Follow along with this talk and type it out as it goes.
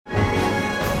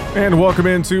And welcome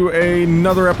into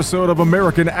another episode of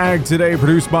American Ag Today,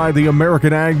 produced by the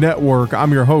American Ag Network.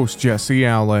 I'm your host, Jesse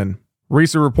Allen.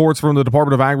 Recent reports from the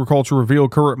Department of Agriculture reveal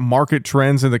current market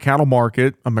trends in the cattle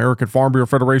market. American Farm Bureau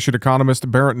Federation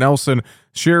economist Barrett Nelson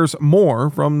shares more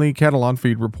from the Cattle on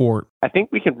Feed report. I think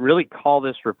we can really call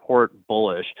this report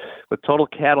bullish, with total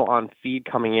cattle on feed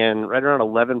coming in right around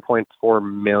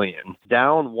 11.4 million,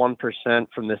 down 1%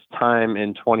 from this time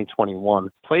in 2021.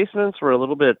 Placements were a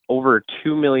little bit over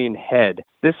 2 million head.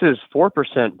 This is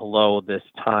 4% below this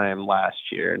time last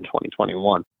year in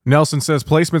 2021. Nelson says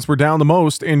placements were down the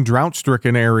most in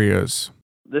drought-stricken areas.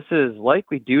 This is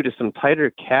likely due to some tighter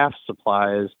calf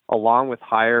supplies, along with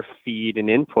higher feed and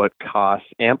input costs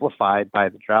amplified by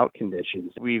the drought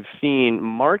conditions. We've seen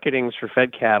marketings for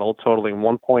fed cattle totaling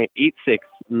 1.86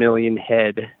 million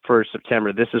head for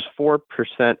September. This is 4%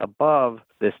 above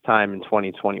this time in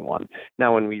 2021.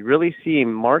 Now, when we really see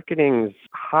marketings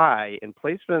high and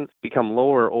placements become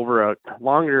lower over a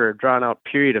longer drawn-out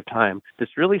period of time,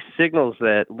 this really signals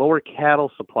that lower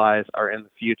cattle supplies are in the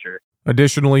future.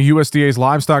 Additionally, USDA's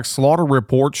livestock slaughter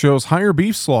report shows higher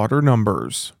beef slaughter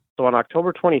numbers. So on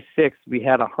October 26th, we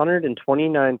had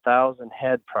 129,000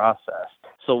 head processed.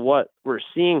 So what we're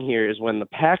seeing here is when the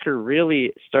packer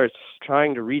really starts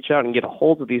trying to reach out and get a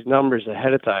hold of these numbers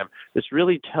ahead of time, this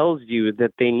really tells you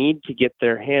that they need to get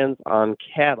their hands on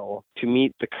cattle to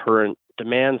meet the current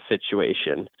demand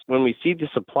situation. When we see the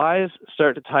supplies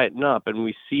start to tighten up and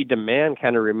we see demand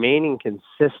kind of remaining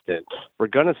consistent, we're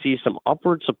going to see some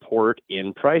upward support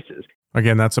in prices.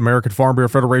 Again, that's American Farm Bureau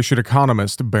Federation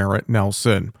economist Barrett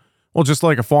Nelson. Well, just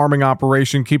like a farming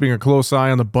operation, keeping a close eye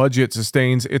on the budget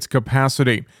sustains its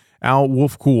capacity. Al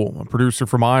Wolfkuhl, a producer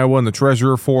from Iowa and the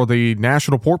treasurer for the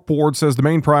National Pork Board, says the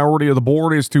main priority of the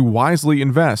board is to wisely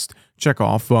invest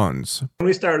checkoff funds. When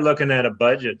we start looking at a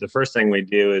budget, the first thing we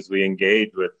do is we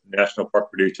engage with National Pork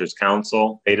Producers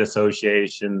Council, state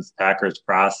associations, packers,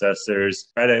 processors,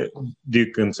 try to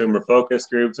do consumer focus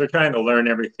groups. We're trying to learn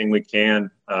everything we can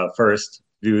first,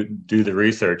 do the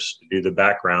research, do the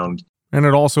background. And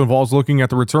it also involves looking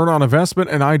at the return on investment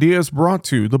and ideas brought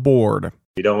to the board.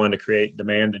 You don't want to create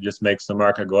demand that just makes the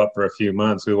market go up for a few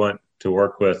months. We want to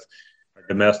work with our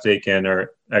domestic and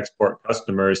our export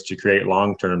customers to create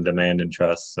long-term demand and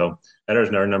trust. So that is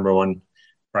our number one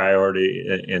priority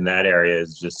in that area,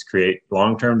 is just create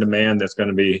long-term demand that's going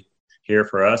to be here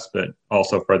for us, but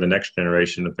also for the next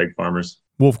generation of pig farmers.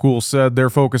 Wolfkuhl said their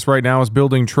focus right now is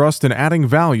building trust and adding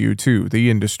value to the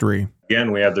industry.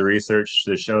 Again, we have the research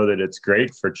to show that it's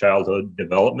great for childhood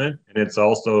development, and it's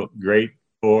also great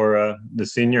for the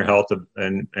senior health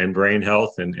and brain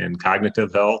health and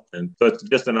cognitive health. And so it's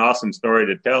just an awesome story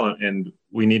to tell, and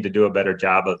we need to do a better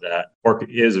job of that. Pork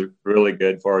is really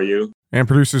good for you. And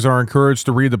producers are encouraged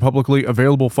to read the publicly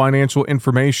available financial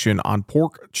information on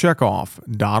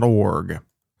porkcheckoff.org.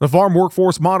 The Farm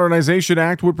Workforce Modernization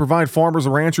Act would provide farmers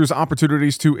and ranchers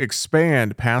opportunities to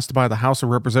expand. Passed by the House of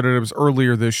Representatives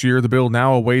earlier this year, the bill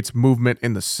now awaits movement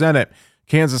in the Senate.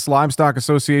 Kansas Livestock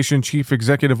Association Chief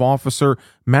Executive Officer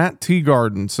Matt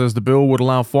Teagarden says the bill would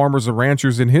allow farmers and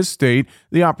ranchers in his state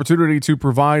the opportunity to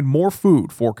provide more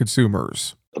food for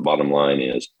consumers. The bottom line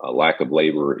is a lack of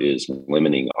labor is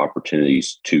limiting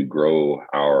opportunities to grow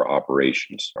our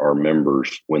operations. Our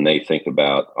members, when they think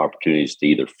about opportunities to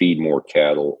either feed more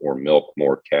cattle or milk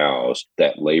more cows,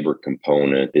 that labor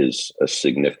component is a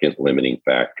significant limiting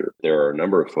factor. There are a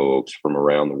number of folks from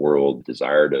around the world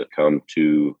desire to come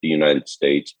to the United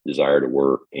States, desire to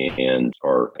work, and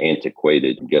our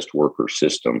antiquated guest worker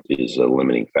system is a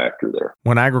limiting factor there.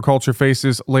 When agriculture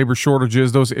faces labor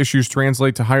shortages, those issues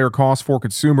translate to higher costs for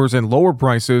consumers and lower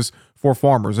prices for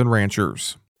farmers and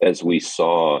ranchers. As we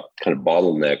saw kind of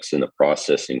bottlenecks in the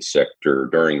processing sector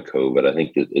during COVID, I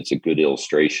think that it's a good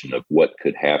illustration of what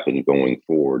could happen going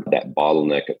forward. That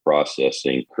bottleneck at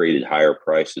processing created higher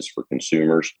prices for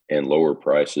consumers and lower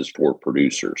prices for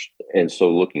producers. And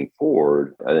so looking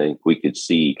forward, I think we could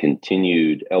see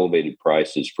continued elevated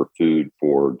prices for food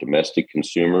for domestic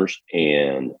consumers.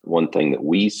 And one thing that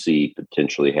we see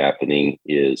potentially happening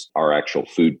is our actual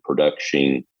food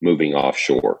production moving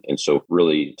offshore. And so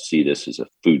really see this as a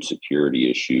food security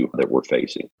issue that we're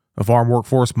facing. The Farm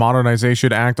Workforce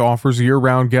Modernization Act offers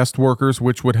year-round guest workers,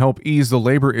 which would help ease the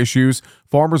labor issues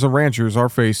farmers and ranchers are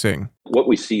facing. What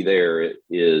we see there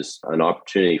is an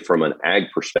opportunity from an ag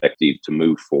perspective to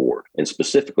move forward. And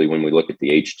specifically, when we look at the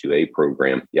H2A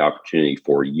program, the opportunity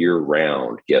for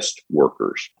year-round guest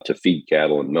workers to feed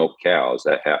cattle and milk cows,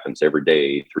 that happens every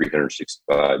day,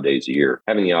 365 days a year.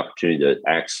 Having the opportunity to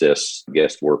access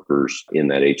guest workers in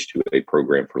that H2A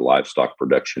program for livestock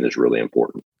production is really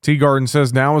important. Teagarden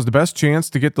says now is the best chance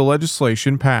to get the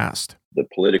legislation passed. the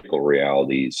political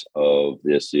realities of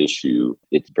this issue,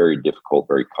 it's very difficult,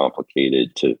 very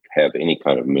complicated to have any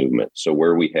kind of movement. So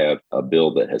where we have a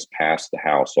bill that has passed the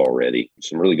House already,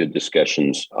 some really good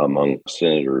discussions among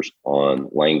senators on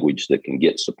language that can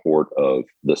get support of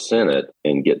the Senate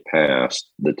and get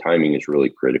passed, the timing is really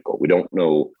critical. We don't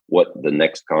know what the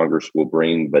next Congress will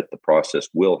bring, but the process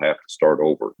will have to start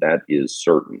over. That is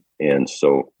certain. And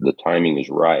so the timing is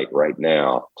right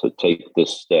now to take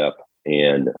this step.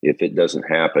 And if it doesn't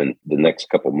happen the next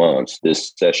couple months,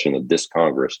 this session of this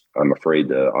Congress, I'm afraid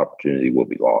the opportunity will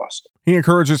be lost. He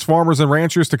encourages farmers and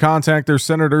ranchers to contact their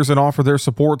senators and offer their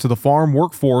support to the Farm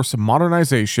Workforce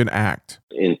Modernization Act.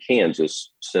 In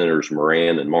Kansas, Senators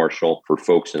Moran and Marshall, for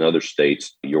folks in other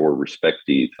states, your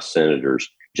respective senators,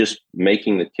 just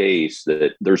making the case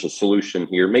that there's a solution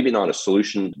here, maybe not a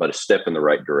solution, but a step in the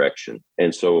right direction.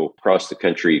 And so across the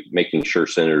country, making sure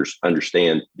senators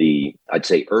understand the, I'd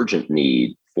say, urgent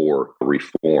need for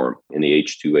reform in the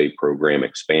H-2A program.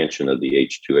 Expansion of the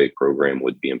H-2A program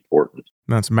would be important.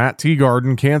 That's Matt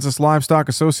Teagarden, Kansas Livestock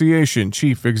Association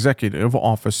Chief Executive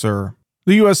Officer.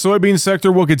 The U.S. soybean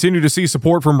sector will continue to see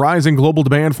support from rising global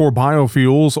demand for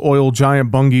biofuels. Oil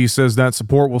giant Bunge says that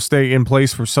support will stay in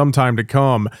place for some time to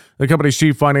come. The company's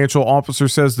chief financial officer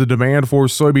says the demand for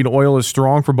soybean oil is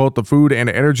strong for both the food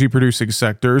and energy producing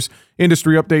sectors.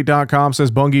 IndustryUpdate.com says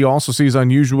Bunge also sees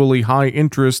unusually high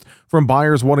interest from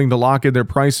buyers wanting to lock in their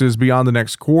prices beyond the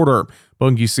next quarter.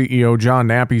 Bunge CEO John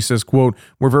Nappy says, quote,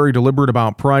 "We're very deliberate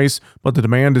about price, but the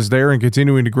demand is there and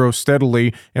continuing to grow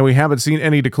steadily, and we haven't seen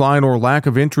any decline or lack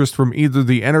of interest from either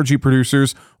the energy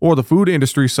producers or the food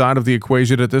industry side of the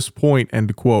equation at this point,"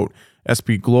 end quote.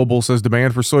 SP Global says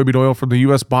demand for soybean oil from the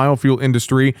U.S. biofuel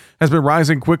industry has been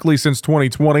rising quickly since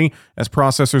 2020 as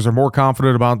processors are more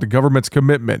confident about the government's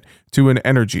commitment to an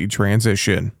energy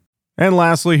transition. And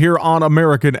lastly, here on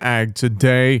American Ag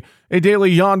Today, a daily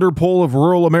Yonder poll of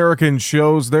rural Americans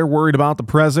shows they're worried about the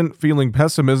present, feeling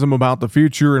pessimism about the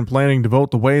future, and planning to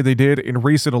vote the way they did in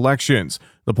recent elections.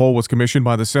 The poll was commissioned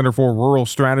by the Center for Rural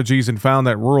Strategies and found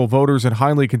that rural voters in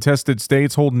highly contested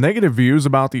states hold negative views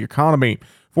about the economy.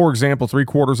 For example,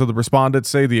 3/4 of the respondents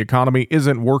say the economy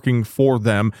isn't working for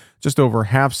them. Just over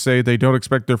half say they don't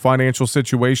expect their financial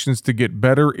situations to get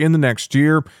better in the next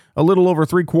year. A little over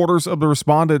 3/4 of the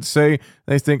respondents say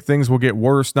they think things will get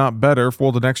worse, not better,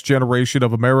 for the next generation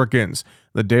of Americans.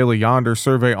 The Daily Yonder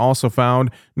survey also found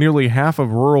nearly half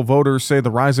of rural voters say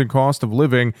the rising cost of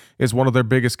living is one of their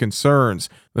biggest concerns.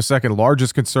 The second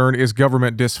largest concern is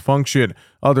government dysfunction.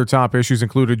 Other top issues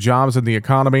included jobs in the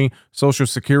economy, Social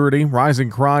Security, rising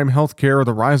crime, healthcare,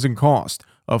 the rising cost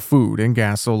of food and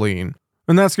gasoline.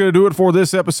 And that's going to do it for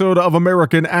this episode of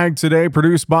American Ag Today,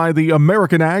 produced by the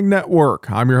American Ag Network.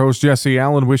 I'm your host, Jesse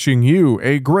Allen, wishing you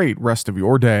a great rest of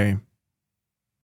your day.